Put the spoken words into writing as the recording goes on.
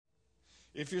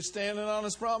If you're standing on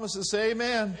His promises, say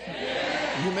amen.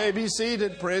 Amen. You may be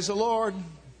seated. Praise the Lord.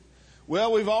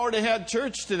 Well, we've already had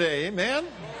church today. Amen.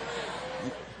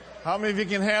 How many of you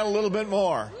can handle a little bit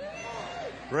more?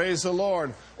 Praise the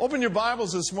Lord. Open your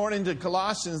Bibles this morning to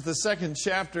Colossians, the 2nd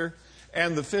chapter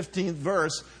and the 15th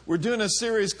verse. We're doing a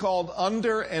series called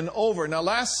Under and Over. Now,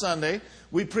 last Sunday,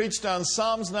 we preached on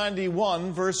Psalms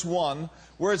 91, verse 1,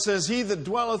 where it says, "He that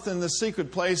dwelleth in the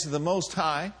secret place of the Most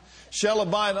High shall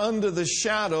abide under the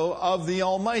shadow of the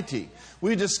Almighty."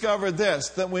 We discovered this,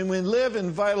 that when we live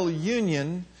in vital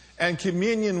union and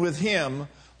communion with Him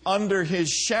under His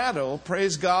shadow,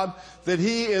 praise God, that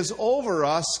He is over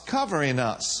us, covering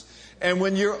us. And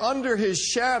when you're under His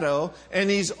shadow and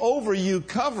He's over you,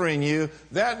 covering you,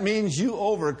 that means you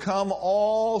overcome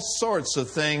all sorts of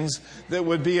things that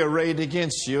would be arrayed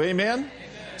against you. Amen?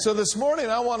 So this morning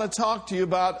I want to talk to you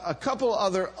about a couple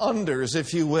other unders,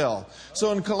 if you will.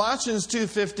 So in Colossians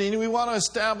 2:15, we want to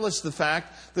establish the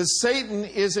fact that Satan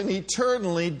is an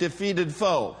eternally defeated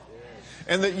foe.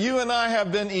 And that you and I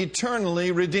have been eternally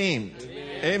redeemed.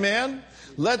 Amen?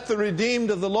 Let the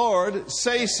redeemed of the Lord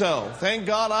say so. Thank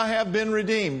God I have been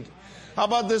redeemed. How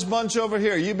about this bunch over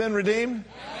here? You been redeemed?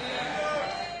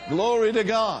 Glory to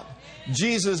God.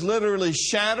 Jesus literally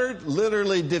shattered,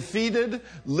 literally defeated,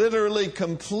 literally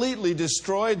completely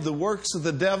destroyed the works of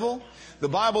the devil. The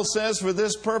Bible says, for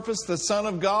this purpose the Son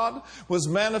of God was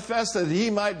manifest that He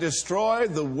might destroy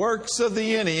the works of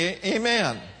the enemy.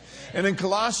 Amen. And in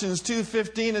Colossians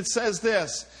 2:15 it says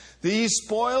this, "He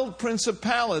spoiled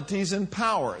principalities and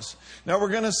powers." Now we're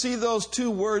going to see those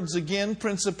two words again,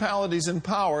 principalities and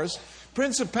powers.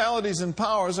 Principalities and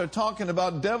powers are talking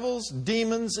about devils,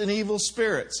 demons, and evil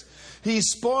spirits. He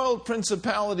spoiled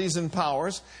principalities and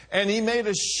powers, and He made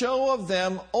a show of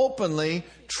them openly,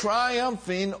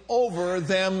 triumphing over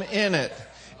them in it.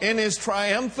 In His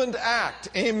triumphant act,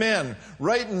 amen,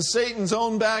 right in Satan's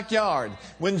own backyard,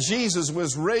 when Jesus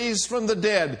was raised from the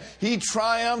dead, He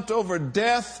triumphed over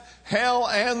death, hell,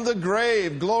 and the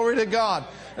grave. Glory to God.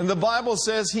 And the Bible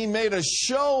says He made a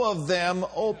show of them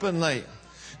openly.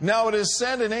 Now it is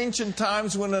said in ancient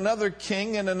times when another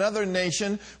king and another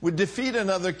nation would defeat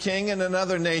another king and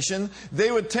another nation,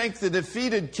 they would take the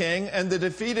defeated king and the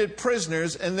defeated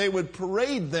prisoners and they would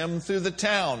parade them through the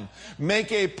town,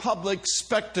 make a public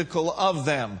spectacle of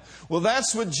them. Well,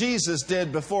 that's what Jesus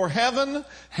did before heaven,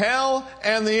 hell,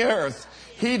 and the earth.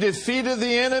 He defeated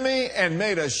the enemy and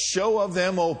made a show of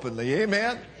them openly.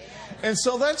 Amen? And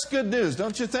so that's good news,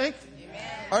 don't you think?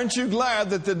 Aren't you glad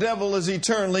that the devil is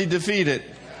eternally defeated?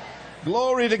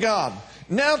 Glory to God.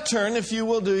 Now turn, if you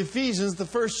will, to Ephesians, the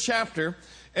 1st chapter,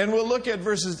 and we'll look at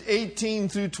verses 18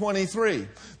 through 23.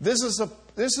 This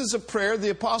is a prayer the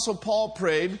Apostle Paul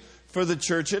prayed for the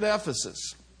church at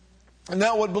Ephesus. And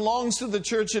now what belongs to the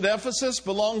church at Ephesus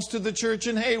belongs to the church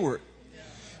in Hayward.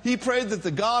 He prayed that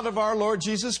the God of our Lord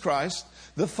Jesus Christ,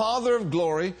 the Father of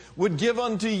glory, would give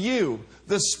unto you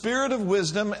the spirit of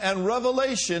wisdom and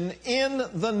revelation in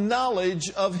the knowledge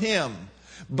of Him,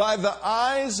 by the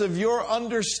eyes of your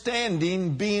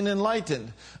understanding being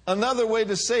enlightened. Another way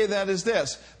to say that is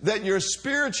this, that your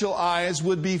spiritual eyes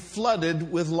would be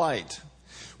flooded with light.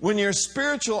 When your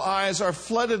spiritual eyes are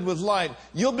flooded with light,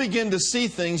 you'll begin to see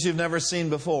things you've never seen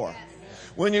before.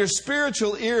 When your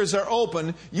spiritual ears are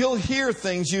open, you'll hear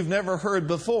things you've never heard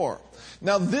before.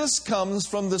 Now this comes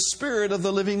from the Spirit of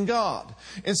the living God.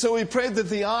 And so we prayed that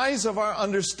the eyes of our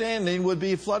understanding would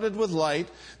be flooded with light,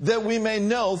 that we may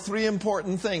know three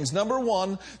important things. Number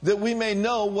one, that we may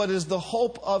know what is the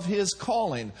hope of His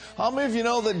calling. How many of you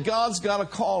know that God's got a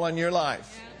call on your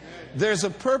life? There's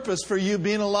a purpose for you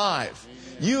being alive.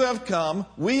 You have come,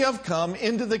 we have come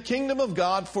into the kingdom of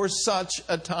God for such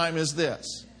a time as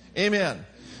this. Amen.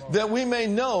 That we may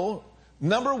know,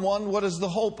 number one, what is the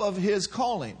hope of His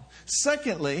calling.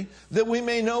 Secondly, that we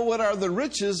may know what are the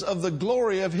riches of the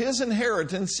glory of His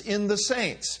inheritance in the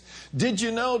saints. Did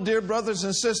you know, dear brothers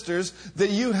and sisters, that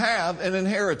you have an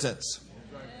inheritance?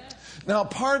 Now,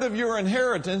 part of your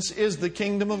inheritance is the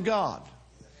kingdom of God.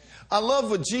 I love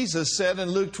what Jesus said in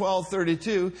Luke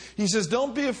 12:32. He says,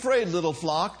 "Don't be afraid, little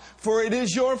flock, for it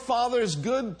is your Father's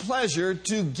good pleasure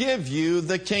to give you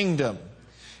the kingdom."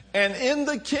 And in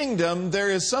the kingdom, there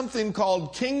is something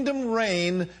called kingdom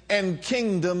reign and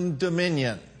kingdom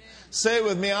dominion. Say it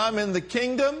with me, I'm in the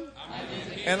kingdom,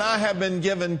 and I have been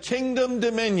given kingdom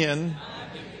dominion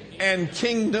and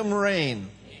kingdom reign.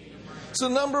 So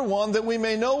number one, that we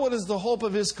may know what is the hope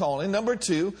of His calling. Number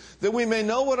two, that we may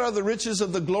know what are the riches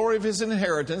of the glory of His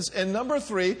inheritance. And number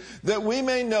three, that we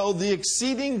may know the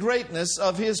exceeding greatness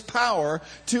of His power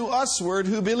to usward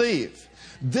who believe.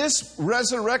 This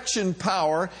resurrection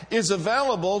power is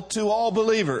available to all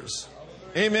believers.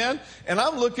 Amen? And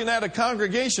I'm looking at a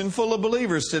congregation full of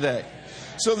believers today.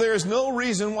 So there's no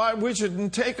reason why we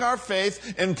shouldn't take our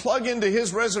faith and plug into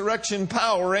His resurrection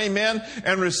power, amen,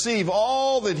 and receive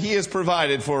all that He has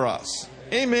provided for us.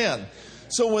 Amen.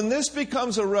 So when this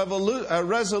becomes a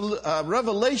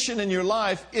revelation in your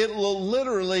life, it will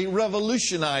literally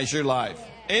revolutionize your life.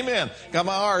 Amen. Got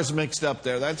my R's mixed up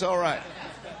there. That's all right.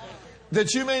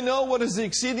 That you may know what is the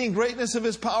exceeding greatness of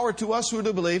His power to us who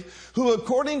do believe, who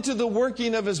according to the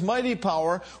working of His mighty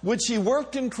power, which He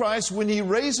worked in Christ when He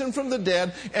raised Him from the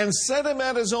dead and set Him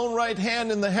at His own right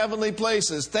hand in the heavenly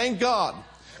places. Thank God.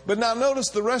 But now notice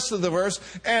the rest of the verse.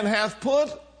 And hath put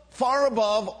far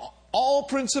above all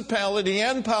principality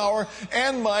and power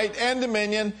and might and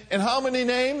dominion. And how many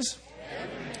names?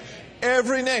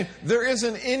 Every name. There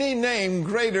isn't any name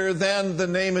greater than the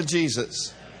name of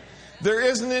Jesus. There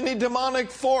isn't any demonic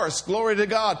force, glory to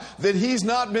God, that He's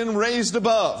not been raised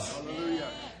above. Hallelujah.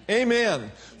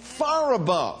 Amen. Far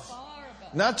above.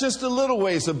 Not just a little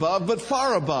ways above, but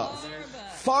far above.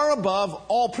 Far above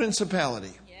all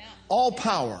principality, all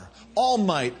power, all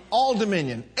might, all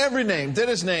dominion, every name that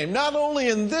is named, not only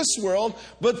in this world,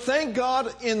 but thank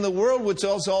God in the world which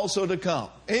is also to come.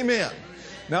 Amen.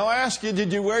 Now I ask you,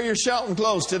 did you wear your shouting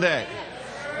clothes today?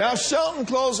 Now, shouting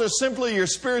clothes are simply your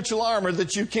spiritual armor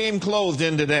that you came clothed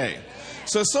in today.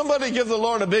 So somebody give the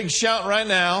Lord a big shout right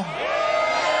now.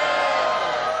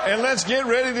 And let's get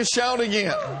ready to shout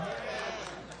again.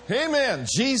 Amen.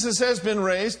 Jesus has been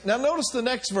raised. Now notice the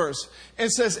next verse.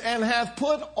 It says, and hath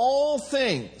put all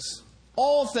things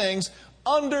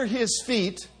under His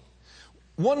feet.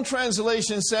 One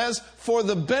translation says, for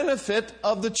the benefit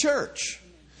of the church.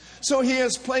 So He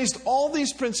has placed all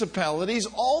these principalities,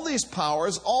 all these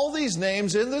powers, all these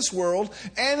names in this world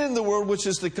and in the world which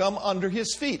is to come under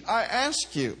His feet. I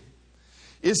ask you,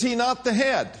 is He not the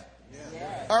head?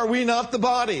 Yes. Are we not the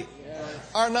body? Yes.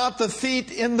 Are not the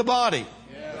feet in the body?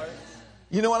 Yes.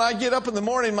 You know, when I get up in the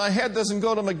morning, my head doesn't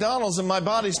go to McDonald's and my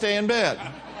body stay in bed.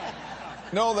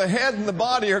 No, the head and the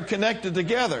body are connected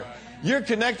together. You're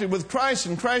connected with Christ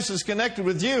and Christ is connected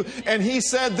with you. And He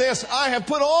said this, I have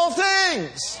put all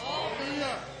things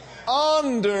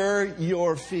under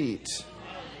your feet.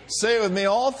 Say it with me,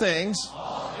 all things,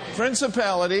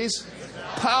 principalities,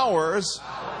 powers,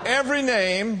 every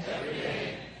name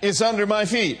is under my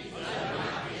feet.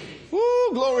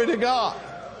 Woo, glory to God.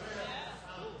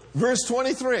 Verse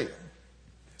 23.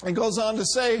 It goes on to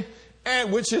say,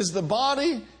 and which is the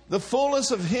body, the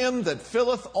fullness of Him that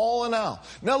filleth all in all.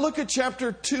 Now look at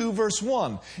chapter 2, verse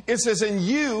 1. It says, and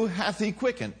you hath He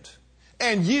quickened,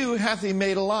 and you hath He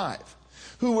made alive,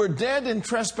 who were dead in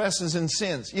trespasses and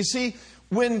sins. You see,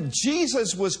 when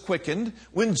Jesus was quickened,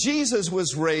 when Jesus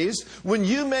was raised, when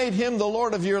you made Him the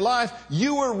Lord of your life,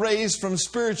 you were raised from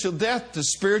spiritual death to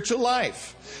spiritual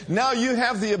life. Now you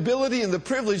have the ability and the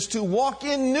privilege to walk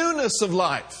in newness of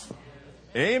life.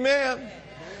 Amen.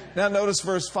 Now notice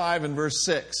verse 5 and verse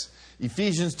 6.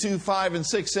 Ephesians 2, 5 and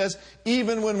 6 says,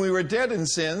 even when we were dead in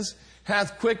sins,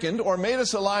 hath quickened or made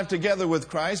us alive together with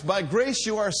Christ. By grace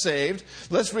you are saved.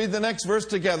 Let's read the next verse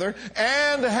together.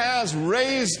 And has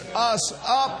raised us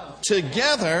up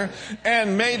together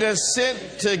and made us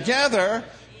sit together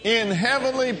in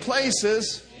heavenly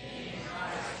places.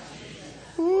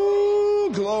 Ooh,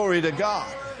 glory to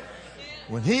God.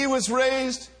 When He was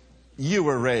raised, you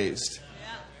were raised.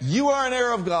 You are an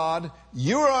heir of God.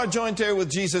 You are a joint heir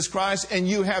with Jesus Christ. And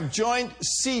you have joint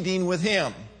seating with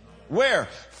Him. Where?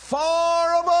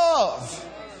 Far above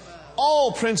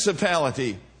all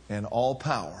principality and all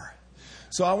power.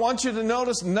 So I want you to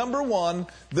notice, number one,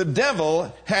 the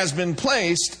devil has been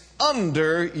placed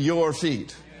under your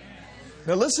feet.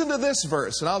 Now listen to this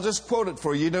verse, and I'll just quote it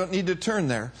for you. You don't need to turn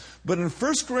there. But in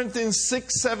 1 Corinthians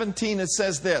 6:17 it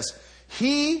says this,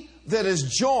 he that is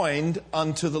joined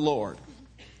unto the Lord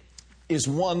is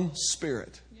one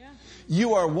spirit. Yeah.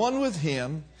 You are one with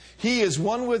Him. He is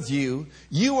one with you.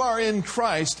 You are in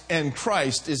Christ and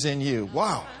Christ is in you.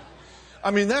 Wow.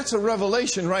 I mean, that's a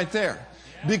revelation right there.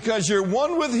 Because you're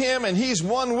one with Him and He's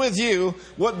one with you.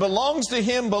 What belongs to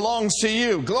Him belongs to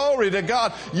you. Glory to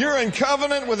God. You're in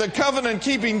covenant with a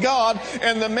covenant-keeping God.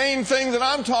 And the main thing that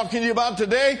I'm talking to you about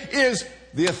today is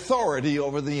the authority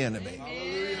over the enemy.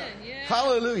 Hallelujah.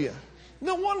 Hallelujah.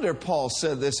 No wonder Paul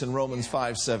said this in Romans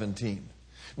 5:17.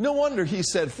 No wonder he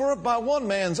said, for by one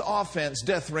man's offense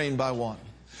death reigned by one.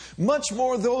 Much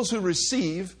more those who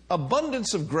receive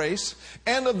abundance of grace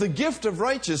and of the gift of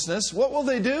righteousness, what will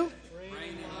they do?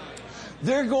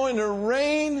 They're going to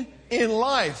reign in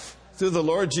life through the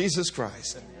Lord Jesus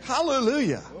Christ.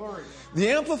 Hallelujah.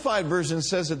 The Amplified Version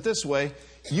says it this way,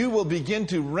 you will begin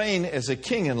to reign as a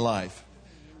king in life.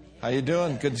 How you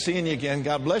doing? Good seeing you again.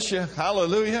 God bless you.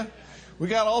 Hallelujah. We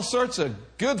got all sorts of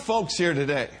good folks here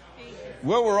today.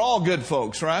 Well, we're all good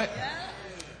folks, right?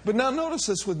 But now notice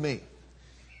this with me.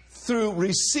 Through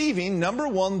receiving, number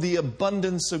one, the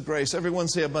abundance of grace. Everyone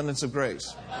say abundance of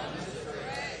grace.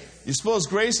 You suppose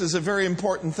grace is a very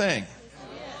important thing.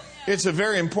 It's a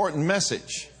very important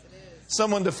message.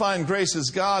 Someone defined grace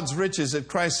as God's riches at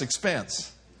Christ's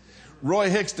expense. Roy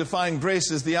Hicks defined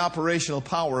grace as the operational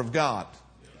power of God.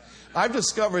 I've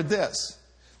discovered this,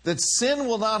 that sin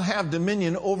will not have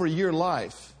dominion over your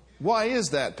life. Why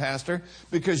is that, Pastor?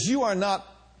 Because you are not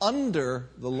under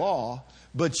the law,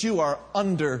 but you are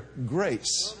under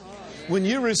grace. When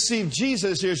you receive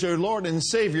Jesus as your Lord and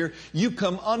Savior, you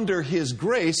come under His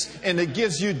grace, and it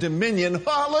gives you dominion,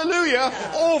 hallelujah,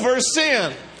 over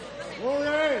sin.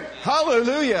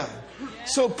 Hallelujah.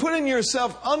 So putting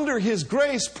yourself under His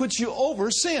grace puts you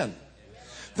over sin.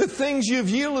 The things you've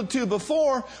yielded to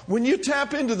before, when you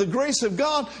tap into the grace of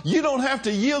God, you don't have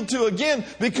to yield to again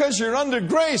because you're under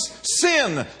grace.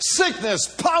 Sin,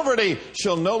 sickness, poverty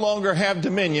shall no longer have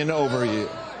dominion over you.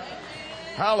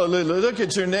 Hallelujah. Look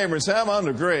at your neighbor and say, I'm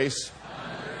under grace.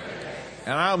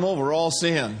 And I'm over all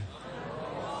sin.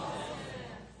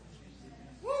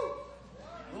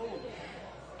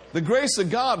 The grace of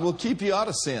God will keep you out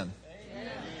of sin.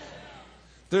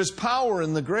 There's power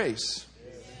in the grace.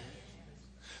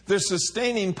 There's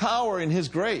sustaining power in His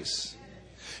grace.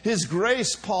 His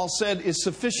grace, Paul said, is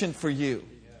sufficient for you.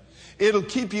 It'll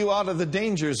keep you out of the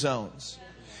danger zones.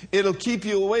 It'll keep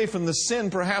you away from the sin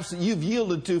perhaps that you've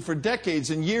yielded to for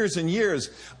decades and years and years.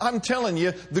 I'm telling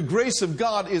you, the grace of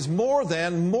God is more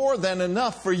than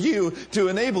enough for you to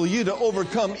enable you to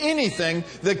overcome anything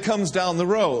that comes down the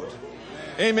road.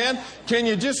 Amen? Can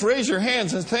you just raise your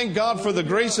hands and thank God for the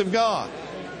grace of God?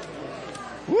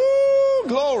 Woo!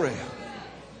 Glory!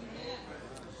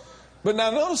 But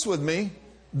now notice with me,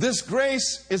 this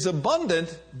grace is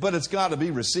abundant, but it's got to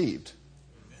be received.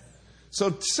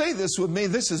 So say this with me,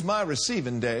 this is my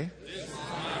receiving day.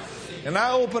 And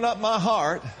I open up my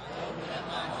heart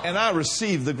and I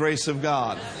receive the grace of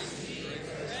God.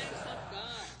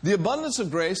 The abundance of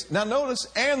grace, now notice,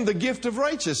 and the gift of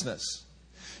righteousness.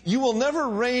 You will never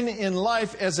reign in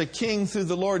life as a king through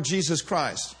the Lord Jesus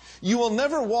Christ. You will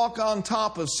never walk on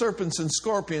top of serpents and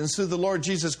scorpions through the Lord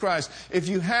Jesus Christ if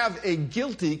you have a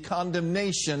guilty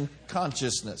condemnation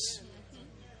consciousness.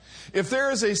 If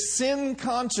there is a sin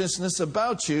consciousness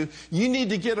about you, you need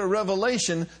to get a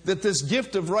revelation that this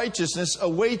gift of righteousness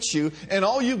awaits you, and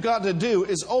all you've got to do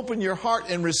is open your heart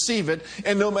and receive it,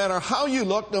 and no matter how you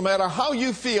look, no matter how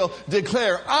you feel,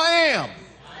 declare, I am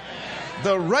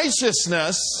the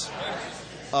righteousness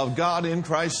of God in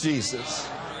Christ Jesus.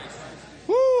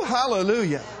 Woo,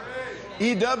 hallelujah.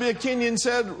 E.W. Kenyon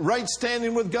said, right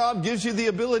standing with God gives you the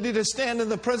ability to stand in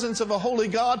the presence of a holy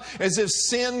God as if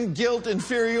sin, guilt,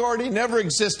 inferiority never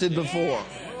existed before.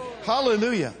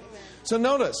 Hallelujah. So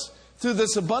notice, through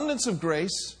this abundance of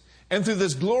grace and through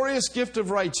this glorious gift of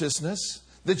righteousness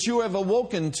that you have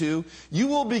awoken to, you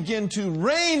will begin to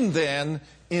reign then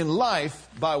in life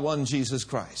by one Jesus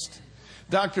Christ.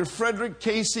 Dr. Frederick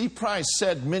Casey Price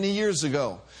said many years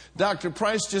ago, Dr.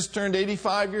 Price just turned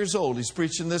 85 years old. He's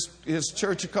preached in his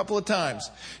church a couple of times.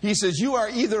 He says, you are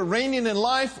either reigning in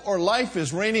life or life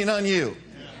is reigning on you.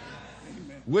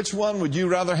 Which one would you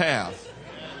rather have?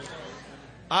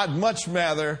 I'd much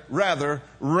rather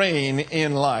reign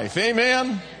in life.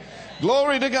 Amen?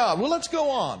 Glory to God. Well, let's go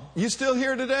on. You still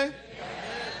here today?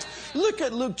 Look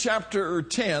at Luke chapter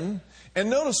 10. And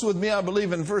notice with me, I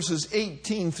believe in verses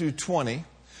 18 through 20,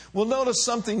 we'll notice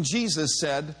something Jesus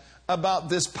said about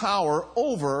this power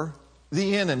over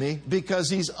the enemy because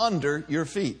he's under your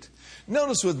feet.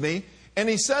 Notice with me, and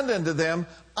he said unto them,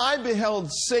 I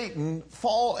beheld Satan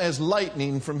fall as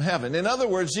lightning from heaven. In other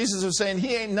words, Jesus was saying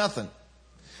he ain't nothing.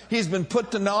 He's been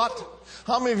put to naught.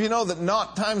 How many of you know that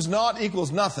naught times naught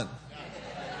equals nothing?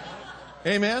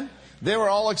 Amen? They were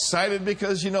all excited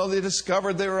because, they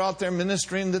discovered they were out there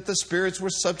ministering, that the spirits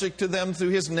were subject to them through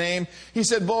His name. He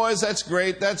said, boys, that's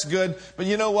great, that's good. But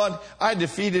you know what? I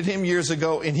defeated him years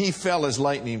ago and he fell as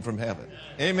lightning from heaven.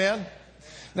 Amen?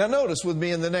 Now notice with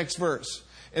me in the next verse.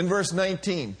 In verse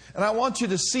 19. And I want you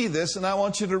to see this and I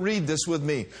want you to read this with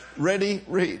me. Ready?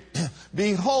 Read.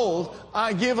 Behold,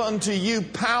 I give unto you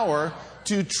power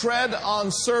to tread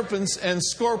on serpents and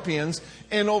scorpions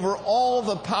and over all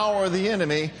the power of the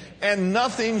enemy, and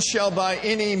nothing shall by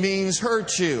any means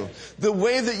hurt you. The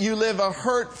way that you live a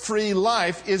hurt-free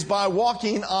life is by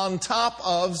walking on top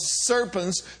of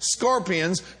serpents,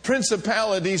 scorpions,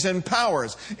 principalities, and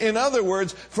powers. In other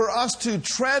words, for us to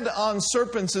tread on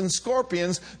serpents and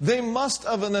scorpions, they must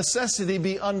of a necessity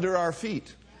be under our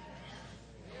feet.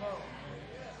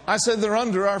 I said they're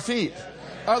under our feet.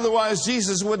 Otherwise,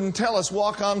 Jesus wouldn't tell us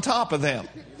walk on top of them.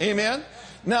 Amen?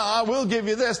 Now, I will give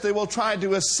you this. They will try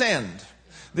to ascend.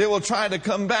 They will try to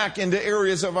come back into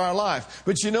areas of our life.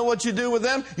 But you know what you do with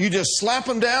them? You just slap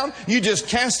them down. You just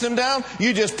cast them down.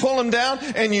 You just pull them down.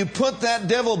 And you put that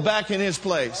devil back in his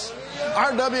place.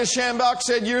 R.W. Shambach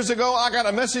said years ago, I got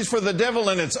a message for the devil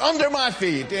and it's under my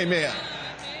feet. Amen.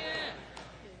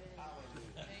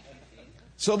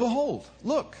 So behold,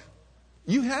 look,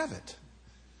 you have it.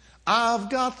 I've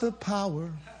got the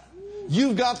power.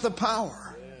 You've got the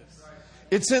power.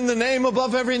 It's in the name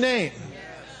above every name.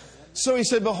 So he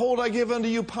said, behold, I give unto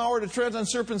you power to tread on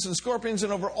serpents and scorpions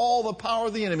and over all the power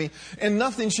of the enemy, and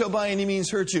nothing shall by any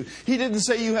means hurt you. He didn't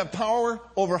say you have power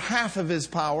over half of his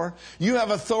power. You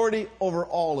have authority over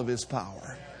all of his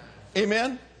power.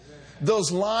 Amen?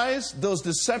 Those lies, those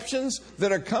deceptions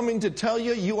that are coming to tell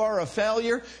you you are a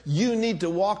failure, you need to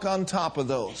walk on top of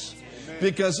those.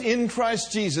 Because in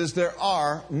Christ Jesus, there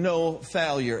are no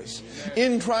failures.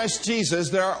 In Christ Jesus,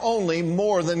 there are only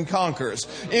more than conquerors.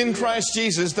 In Christ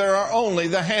Jesus, there are only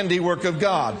the handiwork of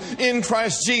God. In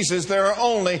Christ Jesus, there are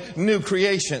only new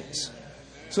creations.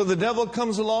 So the devil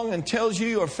comes along and tells you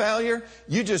you're a failure.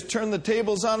 You just turn the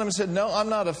tables on him and said, no, I'm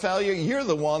not a failure. You're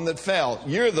the one that fell.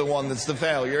 You're the one that's the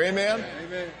failure. Amen?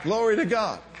 Amen. Glory to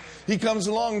God. He comes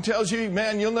along and tells you,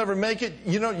 man, you'll never make it.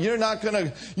 You know, you're not going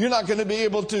to be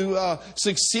able to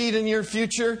succeed in your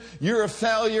future. You're a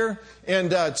failure.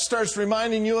 And starts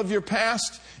reminding you of your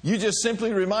past. You just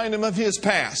simply remind him of his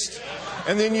past.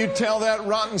 And then you tell that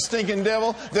rotten, stinking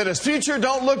devil that his future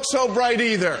don't look so bright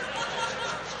either.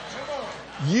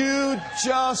 You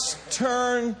just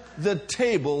turn the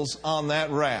tables on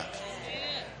that rat.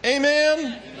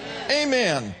 Amen?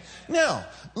 Amen. Now,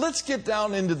 let's get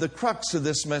down into the crux of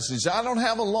this message. I don't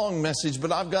have a long message,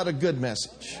 but I've got a good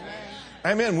message.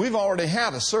 Amen. We've already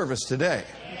had a service today.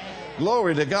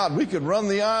 Glory to God. We could run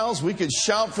the aisles. We could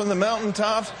shout from the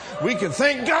mountaintops. We could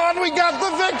thank God we got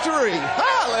the victory.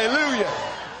 Hallelujah.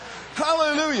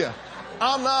 Hallelujah.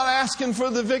 I'm not asking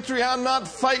for the victory. I'm not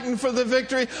fighting for the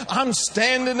victory. I'm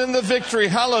standing in the victory.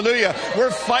 Hallelujah. We're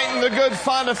fighting the good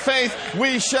fight of faith.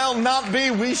 We shall not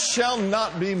be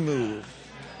moved.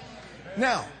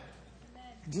 Now,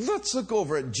 let's look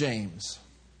over at James,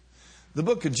 the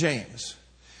book of James.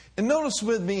 And notice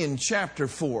with me in chapter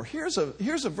 4, here's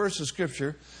a verse of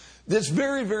Scripture that's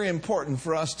very, very important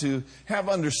for us to have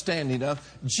understanding of.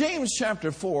 James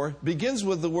chapter 4 begins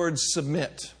with the word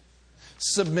submit.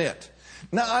 Submit.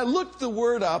 Now, I looked the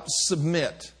word up,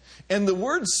 submit. And the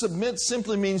word submit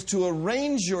simply means to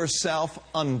arrange yourself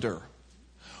under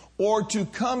or to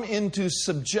come into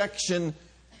subjection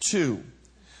to.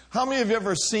 How many of you have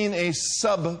ever seen a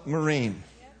submarine?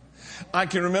 I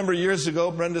can remember years ago,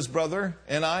 Brenda's brother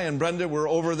and I and Brenda were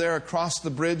over there across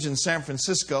the bridge in San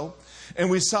Francisco,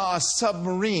 and we saw a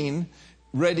submarine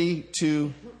ready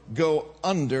to go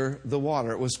under the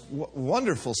water. It was a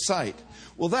wonderful sight.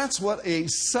 Well, that's what a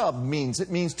sub means. It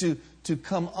means to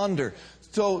come under.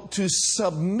 So to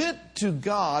submit to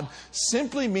God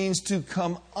simply means to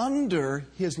come under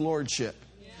His lordship.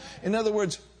 In other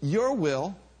words, your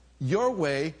will, your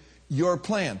way, your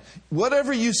plan.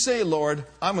 Whatever you say, Lord,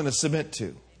 I'm going to submit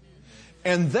to.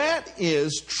 And that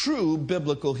is true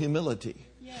biblical humility.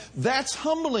 That's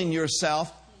humbling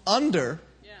yourself under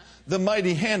the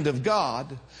mighty hand of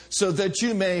God so that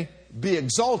you may be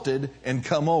exalted and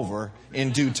come over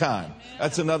in due time.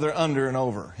 That's another under and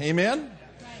over. Amen?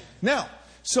 Now,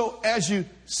 so as you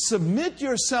submit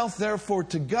yourself therefore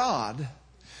to God,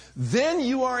 then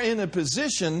you are in a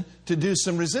position to do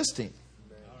some resisting.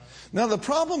 Now, the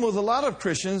problem with a lot of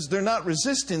Christians, they're not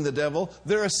resisting the devil,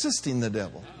 they're assisting the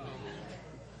devil.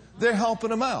 They're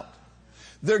helping him out.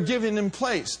 They're giving him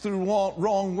place through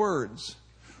wrong words,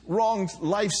 wrong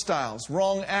lifestyles,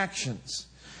 wrong actions.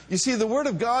 You see, the Word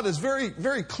of God is very,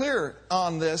 very clear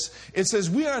on this. It says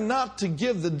we are not to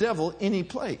give the devil any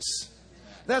place.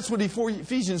 That's what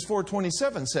Ephesians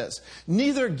 4:27 says.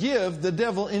 Neither give the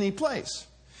devil any place.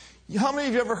 How many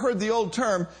of you ever heard the old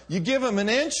term, you give him an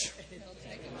inch,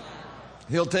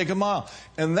 he'll take a mile.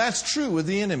 And that's true with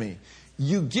the enemy.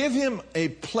 You give him a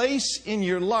place in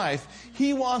your life,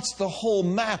 he wants the whole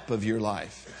map of your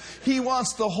life. He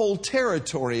wants the whole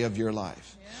territory of your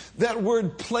life. That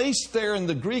word place there in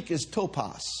the Greek is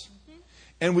topos.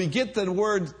 And we get the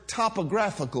word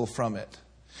topographical from it.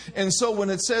 And so when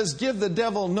it says give the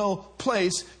devil no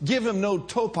place, give him no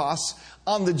topos,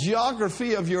 on the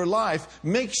geography of your life,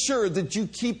 make sure that you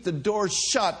keep the door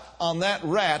shut on that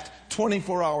rat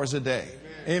 24 hours a day.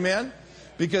 Amen?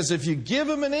 Because if you give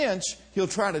him an inch, he'll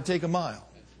try to take a mile.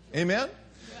 Amen?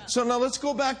 So now let's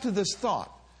go back to this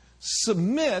thought.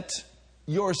 Submit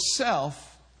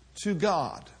yourself to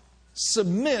God.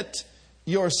 Submit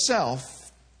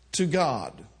yourself to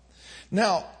God.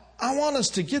 Now, I want us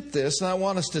to get this, and I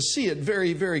want us to see it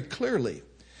very, very clearly.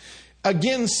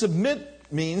 Again, submit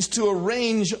means to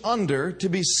arrange under, to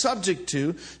be subject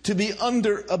to be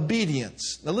under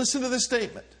obedience. Now listen to this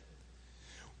statement.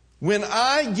 When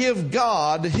I give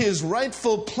God His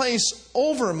rightful place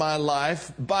over my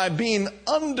life by being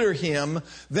under Him,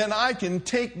 then I can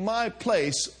take my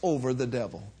place over the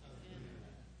devil.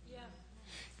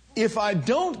 If I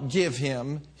don't give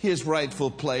Him His rightful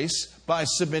place by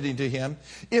submitting to Him,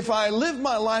 if I live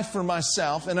my life for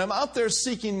myself and I'm out there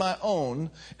seeking my own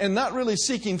and not really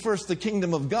seeking first the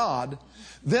kingdom of God,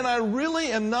 then I really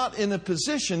am not in a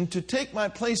position to take my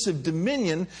place of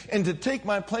dominion and to take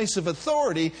my place of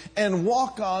authority and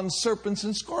walk on serpents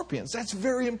and scorpions. That's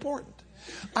very important.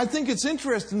 I think it's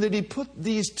interesting that he put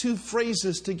these two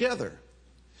phrases together.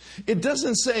 It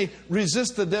doesn't say,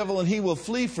 resist the devil and he will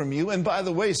flee from you. And by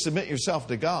the way, submit yourself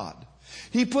to God.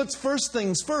 He puts first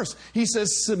things first. He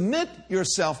says, submit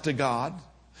yourself to God,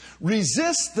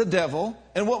 resist the devil,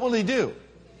 and what will he do?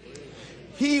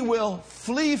 He will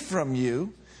flee from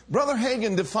you. Brother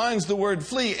Hagin defines the word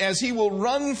flee as he will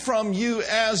run from you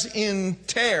as in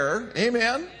terror.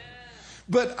 Amen?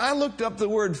 But I looked up the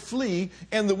word flee,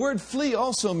 and the word flee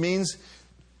also means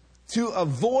to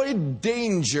avoid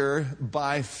danger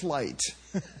by flight.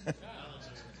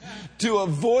 To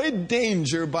avoid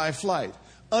danger by flight.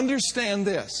 Understand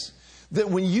this, that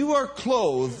when you are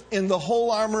clothed in the whole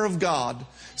armor of God,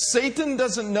 Satan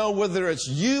doesn't know whether it's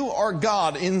you or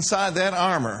God inside that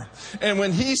armor. And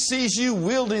when he sees you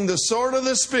wielding the sword of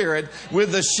the Spirit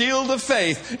with the shield of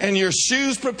faith and your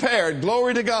shoes prepared,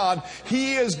 glory to God,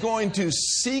 he is going to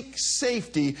seek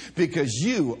safety because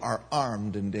you are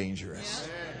armed and dangerous.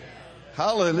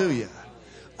 Hallelujah.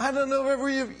 I don't know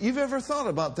if you've ever thought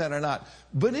about that or not,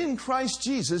 but in Christ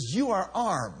Jesus, you are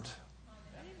armed.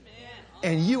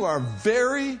 And you are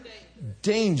very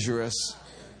dangerous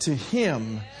to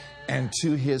Him and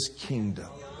to His kingdom.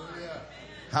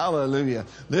 Hallelujah.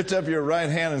 Lift up your right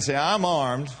hand and say, I'm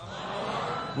armed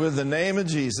with the name of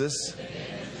Jesus.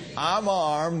 I'm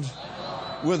armed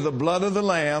with the blood of the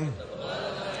Lamb.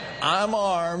 I'm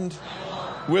armed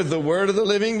with the word of the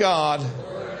living God.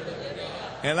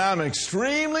 And I'm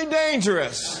extremely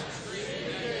dangerous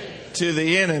to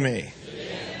the enemy.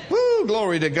 Woo,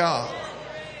 glory to God.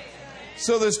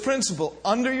 So this principle,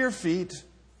 under your feet,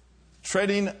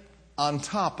 treading on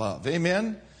top of.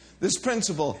 Amen? This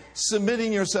principle,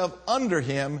 submitting yourself under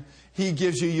Him, He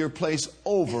gives you your place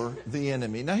over the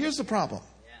enemy. Now here's the problem.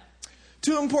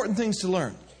 Two important things to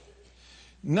learn.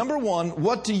 Number one,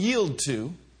 what to yield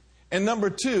to. And number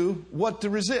two, what to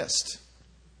resist.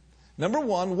 Number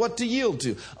one, what to yield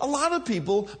to. A lot of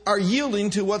people are yielding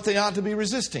to what they ought to be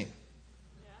resisting.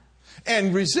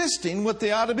 And resisting what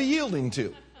they ought to be yielding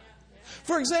to.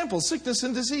 For example, sickness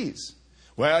and disease.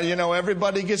 Well, you know,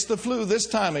 everybody gets the flu this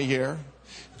time of year.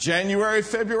 January,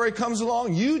 February comes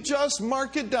along. You just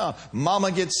mark it down.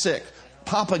 Mama gets sick.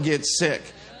 Papa gets sick.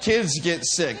 Kids get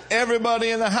sick.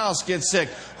 Everybody in the house gets sick.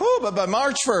 Whew, but by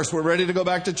March 1st, we're ready to go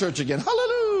back to church again.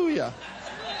 Hallelujah.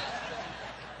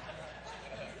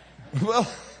 Well,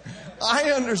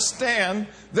 I understand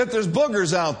that there's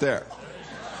boogers out there.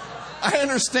 I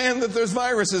understand that there's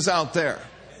viruses out there.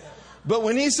 But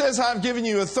when He says, I've given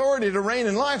you authority to reign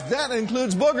in life, that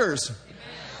includes boogers.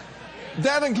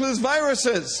 That includes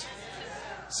viruses.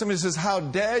 Somebody says, how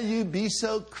dare you be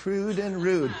so crude and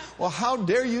rude? Well, how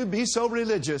dare you be so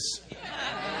religious?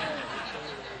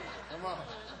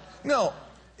 No,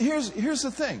 here's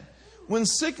the thing. When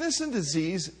sickness and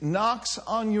disease knocks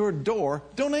on your door,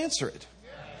 don't answer it.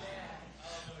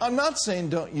 I'm not saying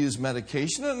don't use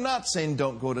medication. I'm not saying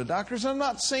don't go to doctors. I'm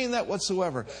not saying that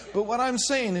whatsoever. But what I'm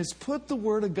saying is put the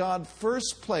Word of God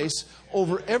first place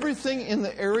over everything in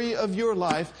the area of your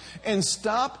life and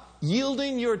stop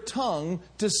yielding your tongue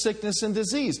to sickness and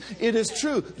disease. It is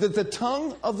true that the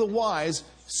tongue of the wise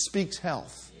speaks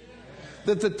health.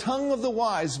 That the tongue of the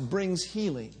wise brings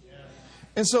healing.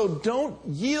 And so don't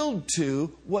yield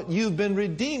to what you've been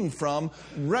redeemed from.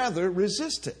 Rather,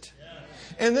 resist it.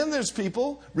 And then there's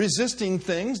people resisting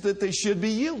things that they should be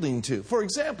yielding to. For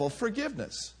example,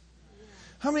 forgiveness.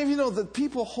 How many of you know that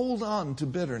people hold on to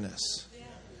bitterness?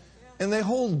 And they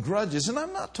hold grudges. And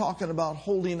I'm not talking about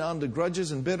holding on to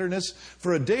grudges and bitterness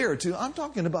for a day or two. I'm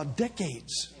talking about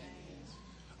decades.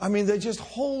 I mean, they just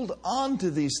hold on to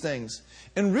these things.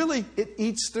 And really, it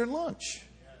eats their lunch.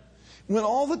 When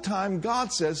all the time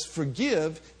God says,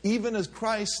 forgive, even as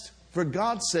Christ, for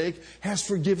God's sake, has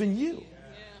forgiven you.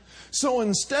 So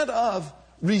instead of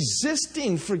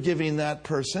resisting forgiving that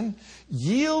person,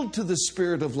 yield to the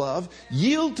Spirit of love,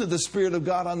 yield to the Spirit of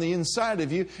God on the inside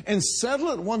of you, and settle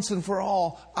it once and for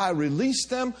all. I release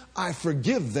them, I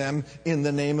forgive them in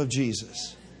the name of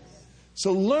Jesus.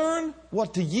 So learn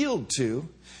what to yield to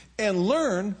and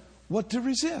learn what to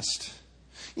resist.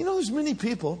 You know, there's many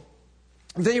people,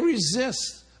 they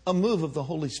resist a move of the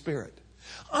Holy Spirit.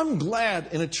 I'm glad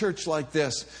in a church like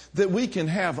this that we can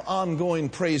have ongoing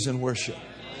praise and worship.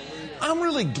 I'm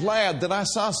really glad that I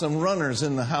saw some runners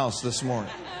in the house this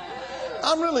morning.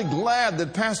 I'm really glad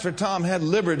that Pastor Tom had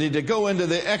liberty to go into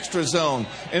the extra zone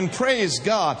and praise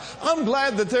God. I'm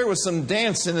glad that there was some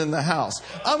dancing in the house.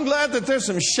 I'm glad that there's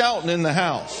some shouting in the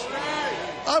house.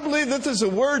 I believe that there's a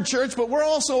word church, but we're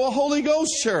also a Holy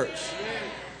Ghost church.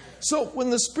 So when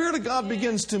the Spirit of God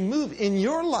begins to move in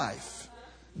your life,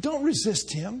 don't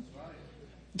resist Him.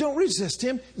 Don't resist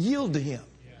Him. Yield to Him.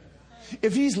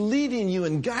 If He's leading you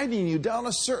and guiding you down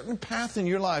a certain path in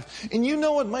your life, and you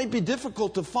know it might be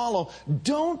difficult to follow,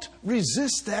 don't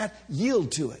resist that.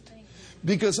 Yield to it.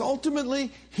 Because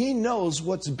ultimately, He knows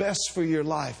what's best for your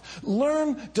life.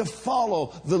 Learn to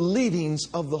follow the leadings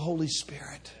of the Holy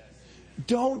Spirit.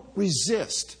 Don't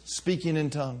resist speaking in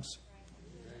tongues.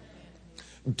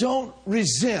 Don't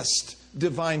resist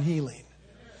divine healing.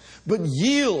 But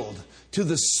yield to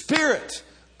the Spirit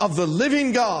of the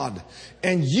living God,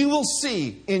 and you will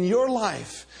see in your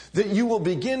life that you will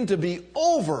begin to be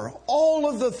over all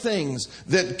of the things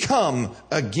that come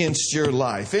against your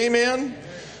life. Amen?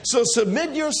 So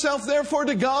submit yourself therefore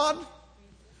to God.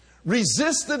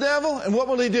 Resist the devil, and what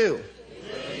will he do?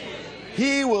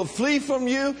 He will flee from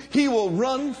you. He will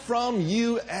run from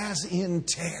you as in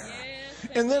terror.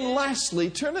 And then lastly,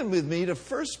 turn in with me to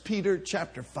 1 Peter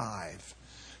chapter 5.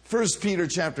 1 Peter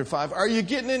chapter 5. Are you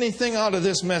getting anything out of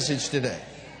this message today?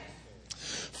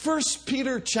 1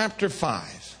 Peter chapter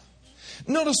 5.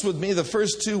 Notice with me the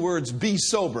first two words, be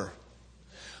sober.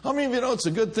 How many of you know it's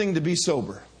a good thing to be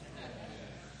sober?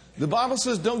 The Bible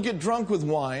says don't get drunk with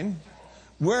wine,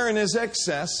 wherein is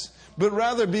excess, but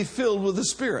rather be filled with the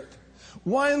Spirit.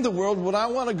 Why in the world would I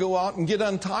want to go out and get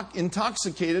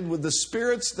intoxicated with the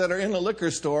spirits that are in a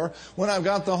liquor store when I've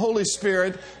got the Holy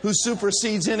Spirit who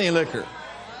supersedes any liquor?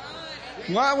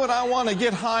 Why would I want to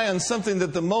get high on something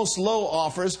that the Most Low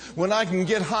offers when I can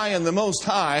get high on the Most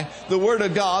High, the Word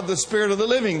of God, the Spirit of the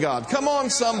living God? Come on,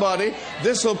 somebody.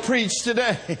 This will preach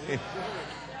today.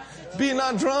 Be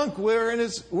not drunk wherein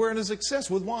is excess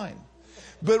with wine,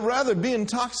 but rather be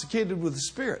intoxicated with the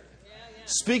Spirit,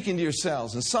 speaking to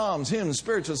yourselves in psalms, hymns,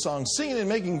 spiritual songs, singing and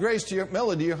making grace to your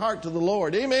melody, your heart to the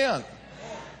Lord. Amen.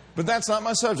 But that's not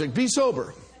my subject. Be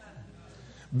sober.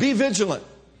 Be vigilant.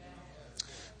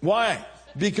 Why?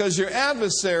 Because your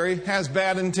adversary has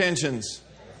bad intentions.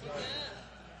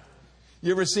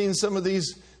 You ever seen some of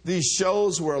these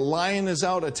shows where a lion is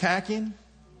out attacking?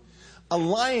 A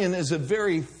lion is a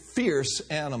very fierce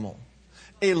animal.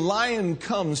 A lion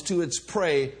comes to its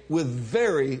prey with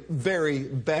very, very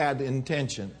bad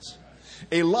intentions.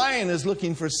 A lion is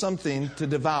looking for something to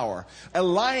devour. A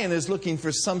lion is looking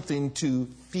for something to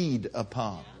feed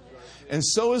upon. And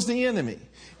so is the enemy.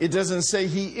 It doesn't say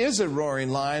he is a roaring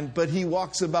lion, but he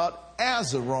walks about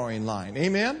as a roaring lion.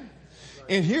 Amen?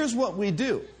 And here's what we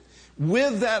do.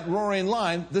 With that roaring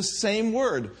lion, the same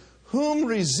word. Whom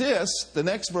resist, the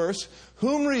next verse,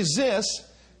 whom resist.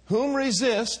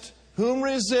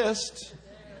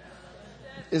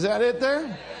 Is that it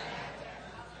there?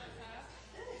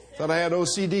 Thought I had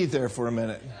OCD there for a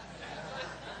minute.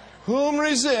 Whom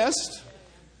resist,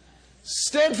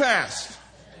 steadfast.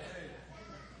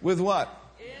 With what?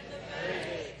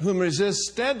 Whom resist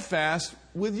steadfast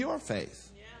with your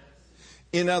faith.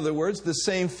 In other words, the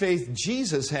same faith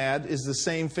Jesus had is the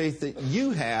same faith that you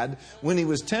had. When he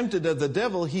was tempted of the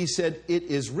devil, he said, it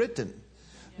is written.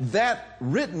 That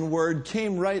written word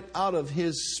came right out of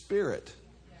his spirit.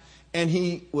 And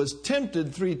he was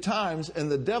tempted 3 times,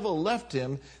 and the devil left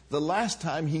him. The last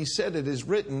time he said it is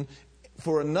written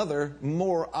for another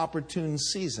more opportune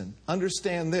season.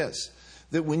 Understand this,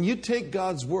 that when you take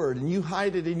God's word and you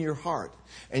hide it in your heart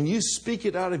and you speak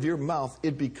it out of your mouth,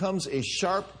 it becomes a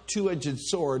sharp, 2-edged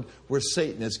sword where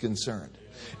Satan is concerned.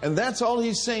 And that's all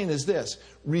he's saying is this: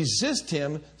 resist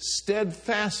him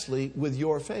steadfastly with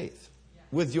your faith.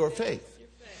 With your faith.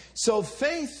 So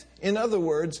faith, in other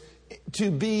words,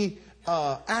 to be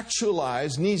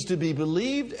actualized needs to be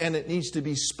believed, and it needs to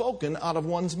be spoken out of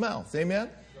one's mouth. Amen?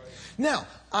 Now,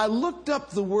 I looked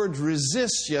up the word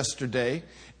resist yesterday,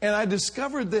 and I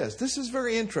discovered this. This is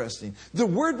very interesting. The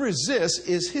word resist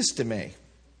is histeme.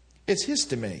 It's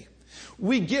histeme.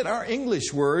 We get our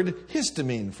English word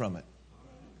histamine from it.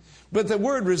 But the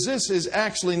word resist is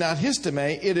actually not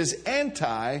histeme, it is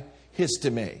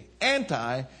anti-histeme.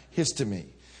 Anti-histeme.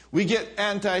 We get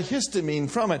antihistamine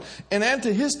from it. And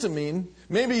antihistamine,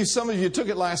 maybe some of you took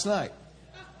it last night.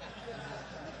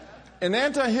 An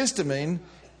antihistamine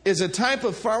is a type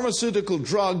of pharmaceutical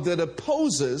drug that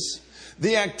opposes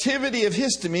the activity of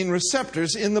histamine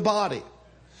receptors in the body.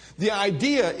 The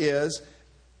idea is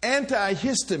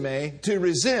antihistame, to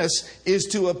resist, is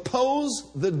to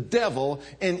oppose the devil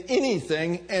in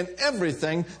anything and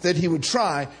everything that he would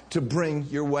try to bring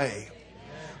your way.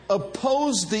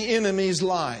 Oppose the enemy's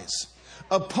lies.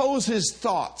 Oppose his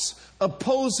thoughts.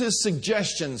 Oppose his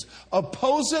suggestions.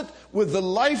 Oppose it with the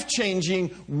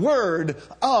life-changing word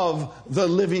of the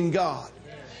living God.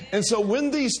 And so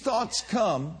when these thoughts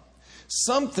come,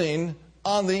 something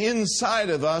on the inside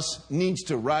of us needs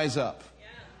to rise up.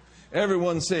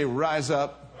 Everyone say, rise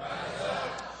up. Rise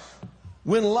up.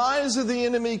 When lies of the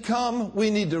enemy come,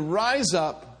 we need to rise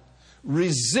up,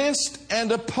 resist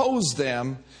and oppose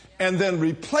them, and then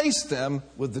replace them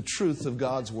with the truth of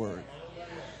God's Word.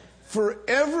 For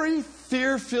every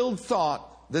fear-filled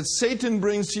thought that Satan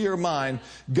brings to your mind,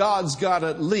 God's got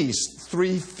at least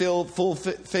 3 full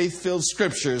faith-filled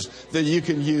scriptures that you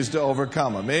can use to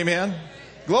overcome them. Amen?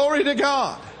 Glory to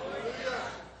God.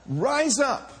 Rise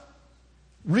up.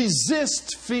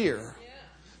 Resist fear.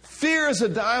 Fear is a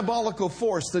diabolical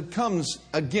force that comes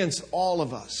against all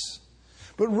of us.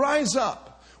 But rise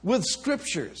up with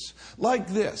scriptures like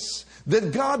this,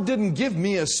 that God didn't give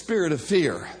me a spirit of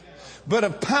fear, but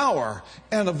of power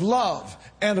and of love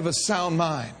and of a sound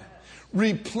mind.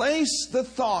 Replace the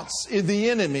thoughts of the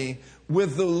enemy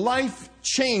with the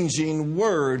life-changing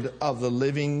word of the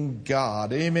living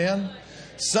God. Amen?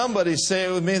 Somebody say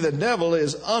it with me, the devil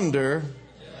is under.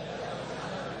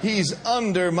 He's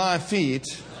under my feet,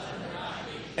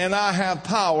 and I have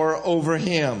power over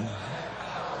him.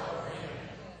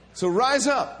 So rise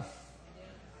up.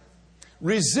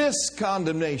 Resist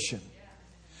condemnation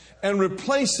and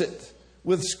replace it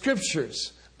with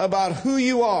scriptures about who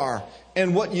you are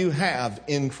and what you have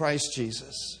in Christ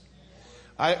Jesus.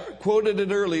 I quoted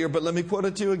it earlier, but let me quote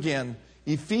it to you again.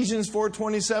 Ephesians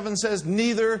 4:27 says,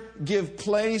 neither give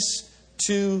place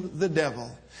to the devil.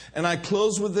 And I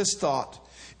close with this thought.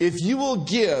 If you will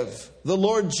give the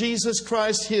Lord Jesus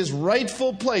Christ his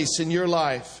rightful place in your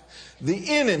life, the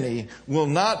enemy will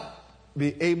not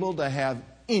be able to have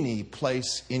any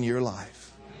place in your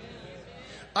life.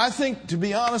 I think, to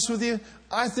be honest with you,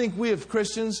 I think we as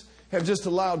Christians have just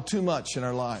allowed too much in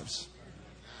our lives.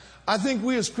 I think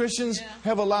we as Christians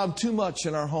have allowed too much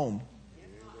in our home.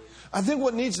 I think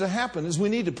what needs to happen is we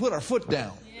need to put our foot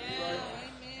down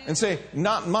and say,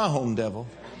 not in my home, devil.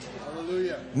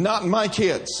 Not in my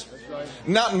kids.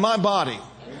 Not in my body.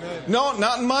 No,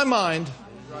 not in my mind.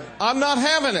 I'm not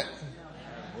having it.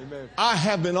 I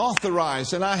have been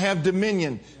authorized and I have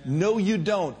dominion. No, you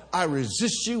don't. I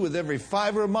resist you with every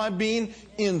fiber of my being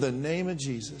in the name of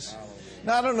Jesus.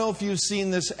 Now, I don't know if you've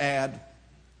seen this ad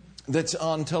that's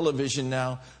on television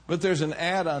now, but there's an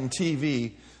ad on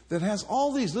TV that has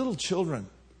all these little children.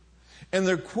 And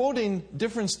they're quoting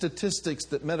different statistics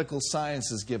that medical science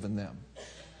has given them.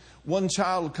 One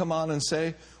child will come on and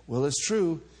say, well, it's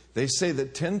true. They say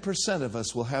that 10% of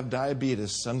us will have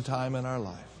diabetes sometime in our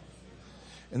life.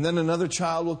 And then another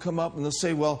child will come up and they'll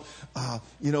say, well,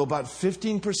 about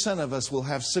 15% of us will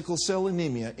have sickle cell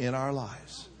anemia in our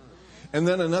lives. And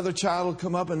then another child will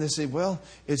come up and they say, well,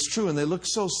 it's true. And they look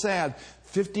so sad.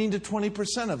 15 to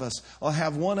 20% of us will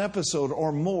have one episode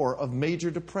or more of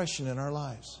major depression in our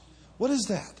lives. What is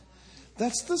that?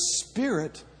 That's the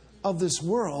spirit of this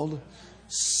world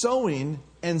sowing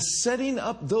and setting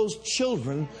up those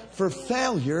children for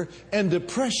failure and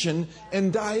depression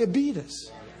and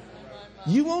diabetes.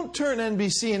 You won't turn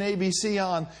NBC and ABC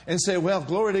on and say, well,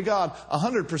 glory to God,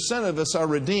 100% of us are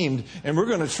redeemed and we're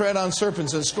going to tread on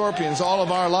serpents and scorpions all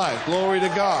of our life. Glory to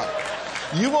God.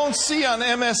 You won't see on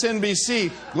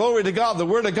MSNBC, glory to God, the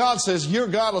Word of God says your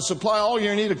God will supply all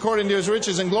your need according to His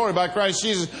riches and glory by Christ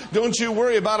Jesus. Don't you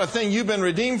worry about a thing. You've been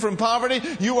redeemed from poverty.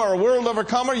 You are a world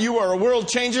overcomer. You are a world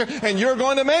changer, and you're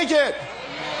going to make it.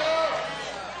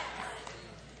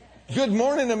 Good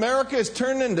morning, America is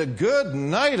turned into good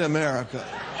night, America.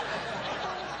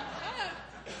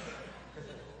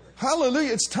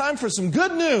 Hallelujah. It's time for some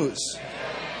good news.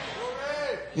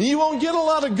 You won't get a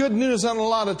lot of good news on a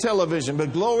lot of television,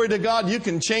 but glory to God, you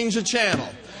can change the channel.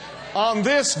 On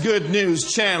this good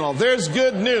news channel, there's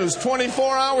good news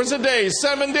 24 hours a day,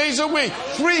 7 days a week,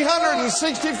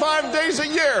 365 days a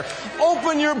year.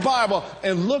 Open your Bible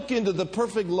and look into the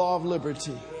perfect law of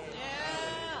liberty.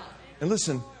 And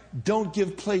listen, don't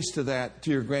give place to that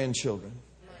to your grandchildren.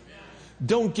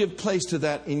 Don't give place to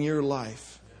that in your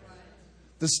life.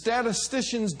 The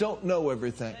statisticians don't know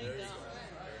everything.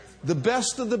 The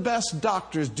best of the best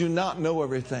doctors do not know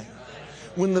everything.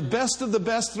 When the best of the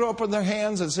best throw up in their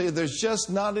hands and say, there's just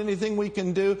not anything we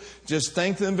can do, just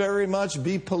thank them very much,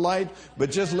 be polite,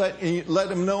 but just let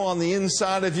them know on the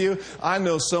inside of you, I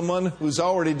know someone who's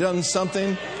already done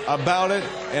something about it,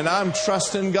 and I'm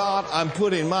trusting God. I'm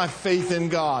putting my faith in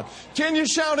God. Can you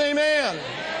shout amen?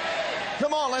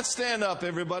 Come on, let's stand up,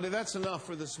 everybody. That's enough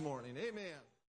for this morning. Amen.